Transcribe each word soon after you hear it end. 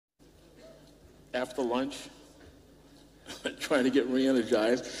after lunch, trying to get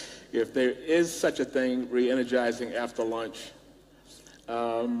re-energized. If there is such a thing, re-energizing after lunch.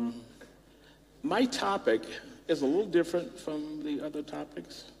 My topic is a little different from the other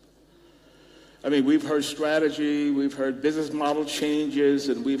topics. I mean, we've heard strategy, we've heard business model changes,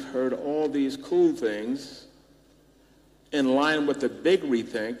 and we've heard all these cool things in line with the big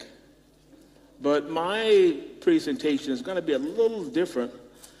rethink. But my presentation is going to be a little different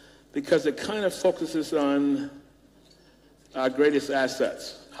because it kind of focuses on our greatest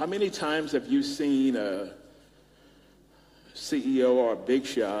assets. How many times have you seen a CEO or a big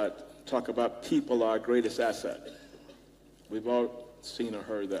shot talk about people are our greatest asset? We've all seen or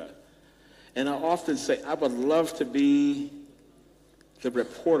heard that. And I often say, I would love to be the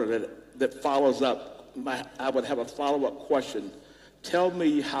reporter that follows up. I would have a follow-up question. Tell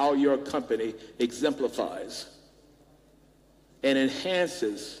me how your company exemplifies and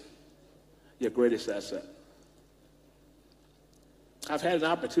enhances your greatest asset. I've had an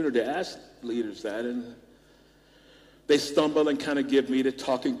opportunity to ask leaders that, and they stumble and kind of give me the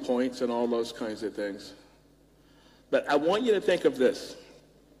talking points and all those kinds of things. But I want you to think of this.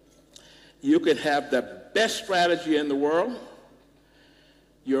 You could have the best strategy in the world.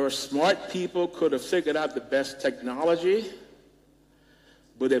 Your smart people could have figured out the best technology.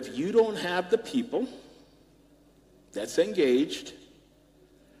 But if you don't have the people that's engaged,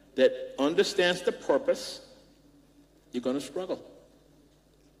 that understands the purpose, you're going to struggle.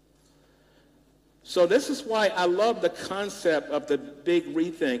 So this is why I love the concept of the big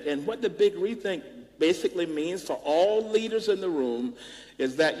rethink. And what the big rethink basically means for all leaders in the room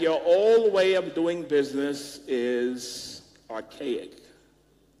is that your old way of doing business is archaic.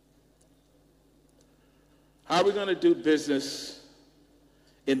 How are we going to do business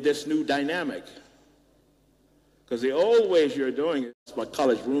in this new dynamic? Because the old ways you're doing it, my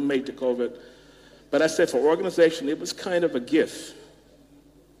college roommate took over it, but I said for organization, it was kind of a gift.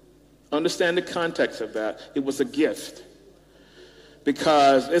 Understand the context of that. It was a gift.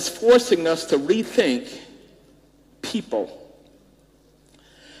 Because it's forcing us to rethink people.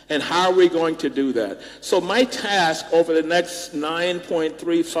 And how are we going to do that? So my task over the next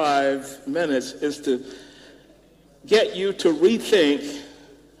 9.35 minutes is to get you to rethink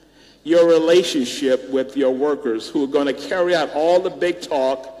your relationship with your workers who are going to carry out all the big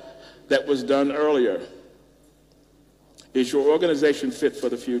talk that was done earlier. Is your organization fit for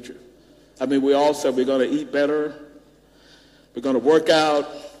the future? I mean, we all said we're going to eat better, we're going to work out,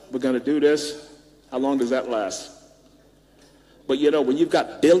 we're going to do this. How long does that last? But you know, when you've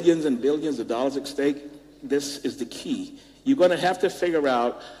got billions and billions of dollars at stake, this is the key. You're going to have to figure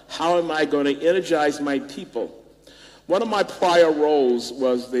out, how am I going to energize my people? One of my prior roles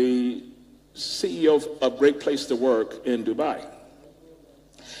was the CEO of Great Place to Work in Dubai.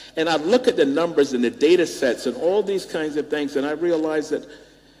 And I look at the numbers and the data sets and all these kinds of things, and I realized that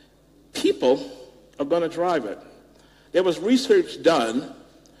people are going to drive it. There was research done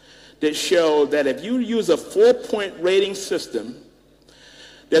that showed that if you use a 4-point rating system,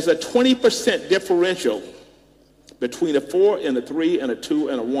 there's a 20% differential between a 4 and a 3 and a 2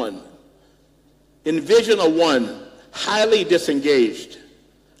 and a 1. Envision a 1, highly disengaged.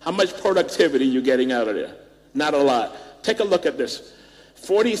 How much productivity are you getting out of there? Not a lot. Take a look at this.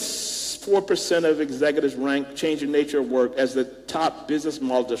 44% of executives rank change in nature of work as the top business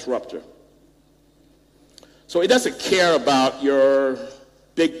model disruptor. So it doesn't care about your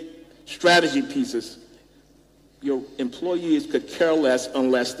big strategy pieces. Your employees could care less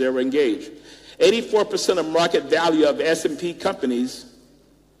unless they're engaged. 84% of market value of S&P companies,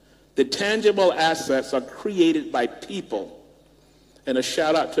 the tangible assets are created by people. And a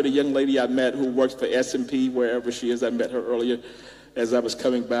shout out to the young lady I met who works for S&P, wherever she is. I met her earlier as I was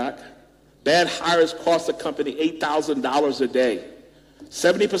coming back. Bad hires cost the company $8,000 a day.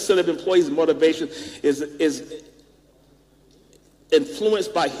 70% of employees' motivation is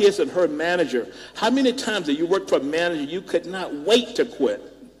influenced by his and her manager. How many times have you worked for a manager you could not wait to quit?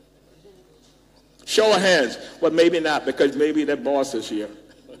 Show of hands. Well, maybe not, because maybe their boss is here.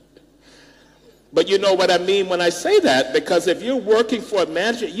 But you know what I mean when I say that, because if you're working for a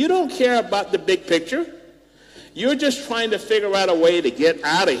manager, you don't care about the big picture. You're just trying to figure out a way to get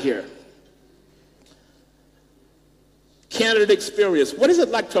out of here. Candidate experience. What is it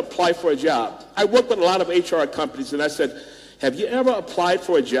like to apply for a job? I work with a lot of HR companies, and I said, have you ever applied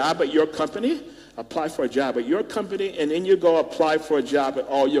for a job at your company? Apply for a job at your company, and then you go apply for a job at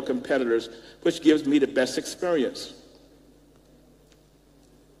all your competitors, which gives me the best experience.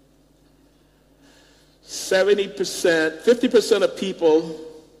 70%, 50% of people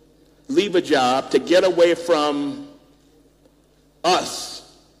leave a job to get away from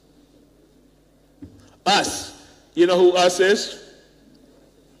us. Us. You know who us is?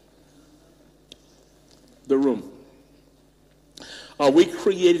 The room. Are we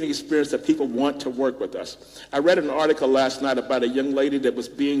creating an experience that people want to work with us? I read an article last night about a young lady that was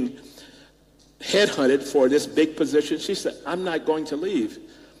being headhunted for this big position. She said, I'm not going to leave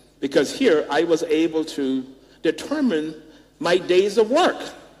because here I was able to determine my days of work.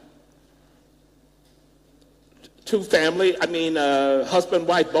 Husband and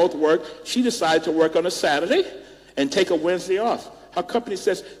wife both work. She decided to work on a Saturday and take a Wednesday off. Her company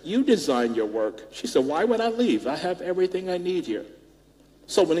says, you design your work. She said, why would I leave? I have everything I need here.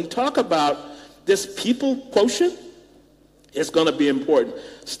 So when you talk about this people quotient, it's going to be important.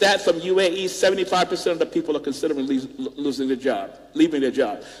 Stat from UAE, 75% of the people are considering leaving their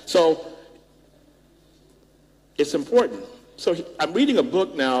job. So it's important. So I'm reading a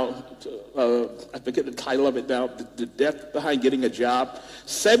book now, I forget the title of it now, The Death Behind Getting a Job.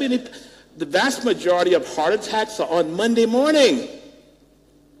 The vast majority of heart attacks are on Monday morning.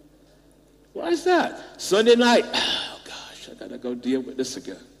 Why is that? Sunday night, oh gosh, I gotta go deal with this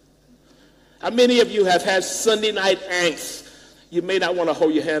again. How many of you have had Sunday night angst? You may not want to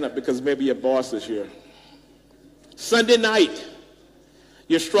hold your hand up because maybe your boss is here. Sunday night,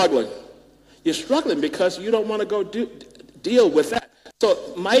 you're struggling. You're struggling because you don't want to go deal with that.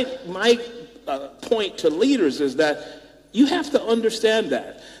 So my point to leaders is that you have to understand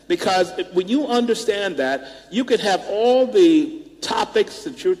that. Because when you understand that, you can have all the topics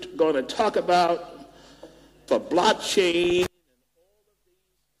that you're going to talk about for blockchain and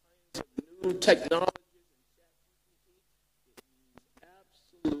all of these kinds of new technologies.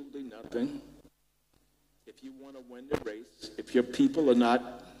 Absolutely nothing if you want to win the race, if your people are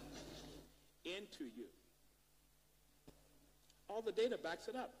not into you. All the data backs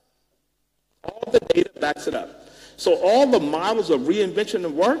it up. All the data backs it up. So all the models of reinvention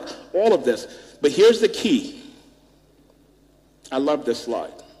and work, all of this. But here's the key. I love this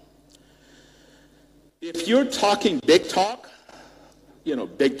slide. If you're talking big talk,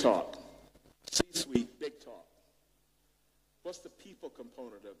 big talk, C-suite, big talk, what's the people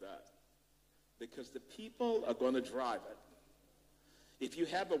component of that? Because the people are going to drive it. If you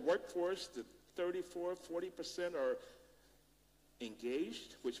have a workforce that 34, 40% are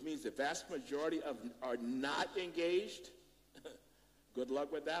engaged, which means the vast majority are not engaged, good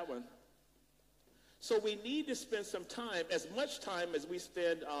luck with that one. So we need to spend some time, as much time as we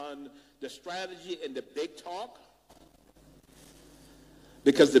spend on the strategy and the big talk,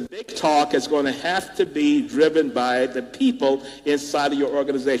 because the big talk is going to have to be driven by the people inside of your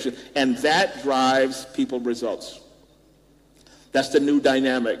organization, and that drives people results. That's the new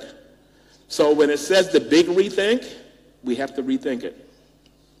dynamic. So when it says the big rethink, we have to rethink it.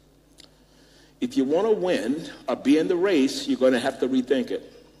 If you want to win or be in the race, you're going to have to rethink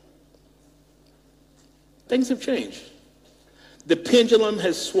it. Things have changed. The pendulum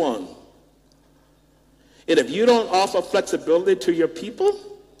has swung. And if you don't offer flexibility to your people,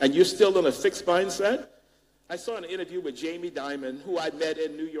 and you're still in a fixed mindset, I saw an interview with Jamie Dimon, who I met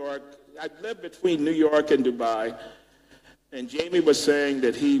in New York. I lived between New York and Dubai. And Jamie was saying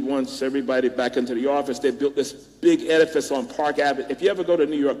that he wants everybody back into the office. They built this big edifice on Park Avenue. If you ever go to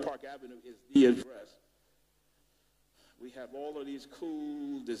New York, Park Avenue is the address. We have all of these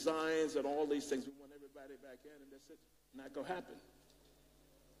cool designs and all these things. We want everybody back in, and that's it. Not going to happen.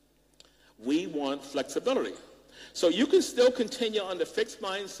 We want flexibility. So you can still continue on the fixed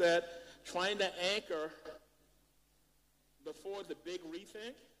mindset, trying to anchor before the big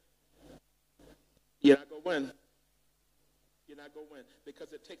rethink. You're not going to win. You're not going to win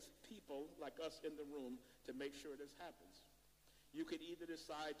because it takes people like us in the room to make sure this happens. You can either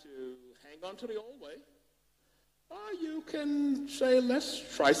decide to hang on to the old way, or you can say,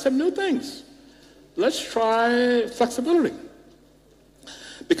 let's try some new things. Let's try flexibility.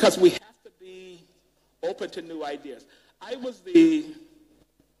 Because we have to be open to new ideas. Give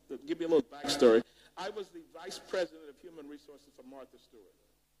me a little backstory. I was the vice president of human resources for Martha Stewart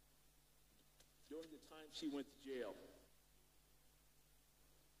during the time she went to jail.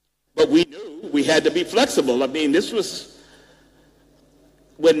 But we knew we had to be flexible. I mean, this was,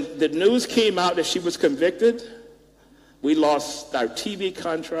 when the news came out that she was convicted, we lost our TV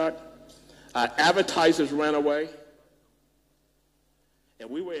contract, our advertisers ran away, and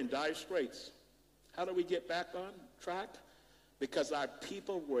we were in dire straits. How do we get back on track? Because our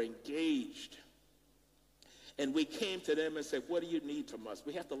people were engaged. And we came to them and said, what do you need from us?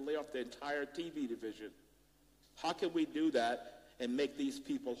 We have to lay off the entire TV division. How can we do that and make these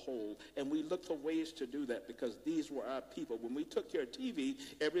people whole? And we looked for ways to do that because these were our people. When we took care of TV,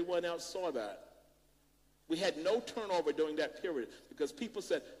 everyone else saw that. We had no turnover during that period because people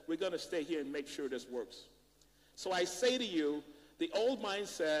said, we're going to stay here and make sure this works. So I say to you, the old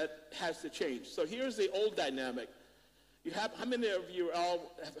mindset has to change. So here's the old dynamic. How many of you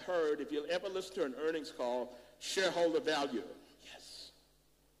all have heard, if you ever listen to an earnings call, shareholder value? Yes.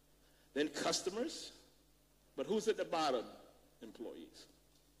 Then customers. But who's at the bottom? Employees.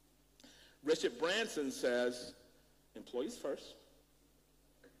 Richard Branson says, employees first.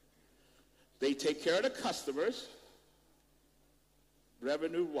 They take care of the customers,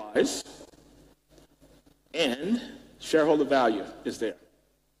 revenue-wise, and shareholder value is there.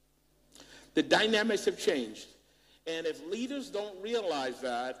 The dynamics have changed. And if leaders don't realize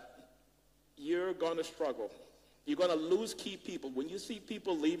that, you're going to struggle. You're going to lose key people. When you see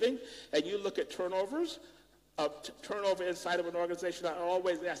people leaving and you look at turnovers, turnover inside of an organization, I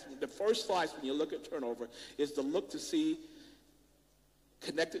always ask them, the first slice when you look at turnover is to look to see,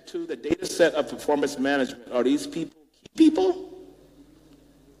 connected to the data set of performance management, are these people key people?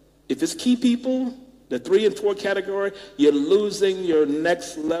 If it's key people, the 3 and 4 category, you're losing your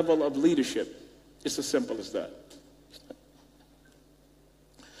next level of leadership. It's as simple as that.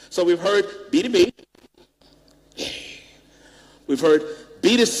 So we've heard B2B. We've heard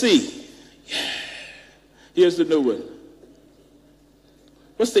B2C. Here's the new one.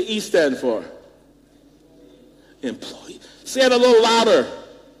 What's the E stand for? Employee. Say it a little louder.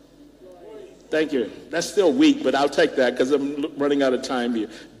 Thank you. That's still weak, but I'll take that because I'm running out of time here.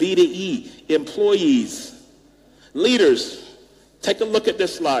 B to E, employees. Leaders, take a look at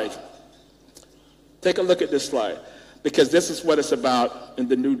this slide. Take a look at this slide because this is what it's about in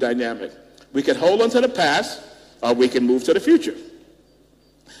the new dynamic. We can hold on to the past or we can move to the future.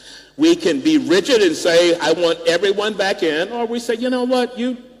 We can be rigid and say, I want everyone back in, or we say, you know what,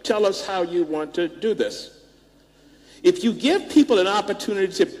 you tell us how you want to do this. If you give people an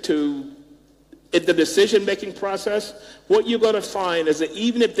opportunity to in the decision-making process, what you're going to find is that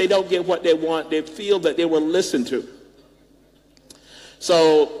even if they don't get what they want, they feel that they were listened to.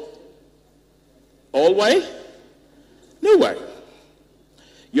 So, old way, new way.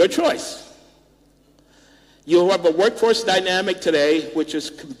 Your choice. You have a workforce dynamic today which is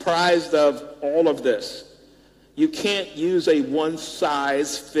comprised of all of this. You can't use a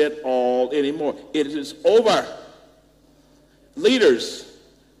one-size-fit-all anymore. It is over. Leaders,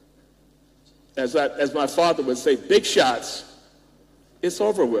 as my father would say, big shots, it's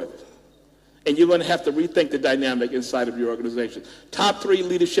over with. And you're going to have to rethink the dynamic inside of your organization. Top 3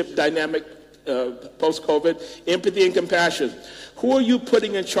 leadership dynamic post-COVID, empathy and compassion. Who are you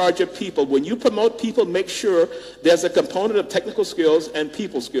putting in charge of people? When you promote people, make sure there's a component of technical skills and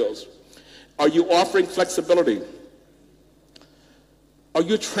people skills. Are you offering flexibility? Are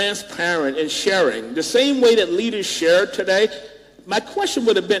you transparent in sharing? The same way that leaders shared today, my question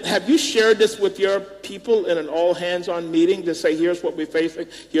would have been, have you shared this with your people in an all-hands-on meeting to say, here's what we're facing,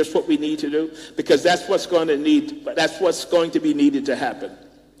 here's what we need to do? Because that's what's going to be needed to happen.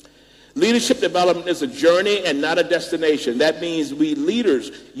 Leadership development is a journey and not a destination. That means we leaders,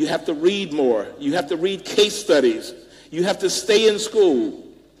 you have to read more. You have to read case studies. You have to stay in school.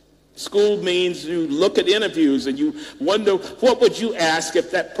 School means you look at interviews and you wonder, what would you ask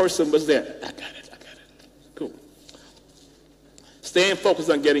if that person was there? I got it. Cool. Staying focused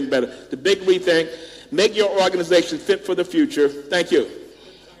on getting better. The big rethink, make your organization fit for the future. Thank you.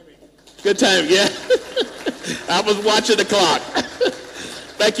 Good timing, yeah. I was watching the clock.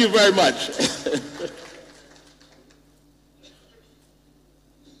 Thank you very much.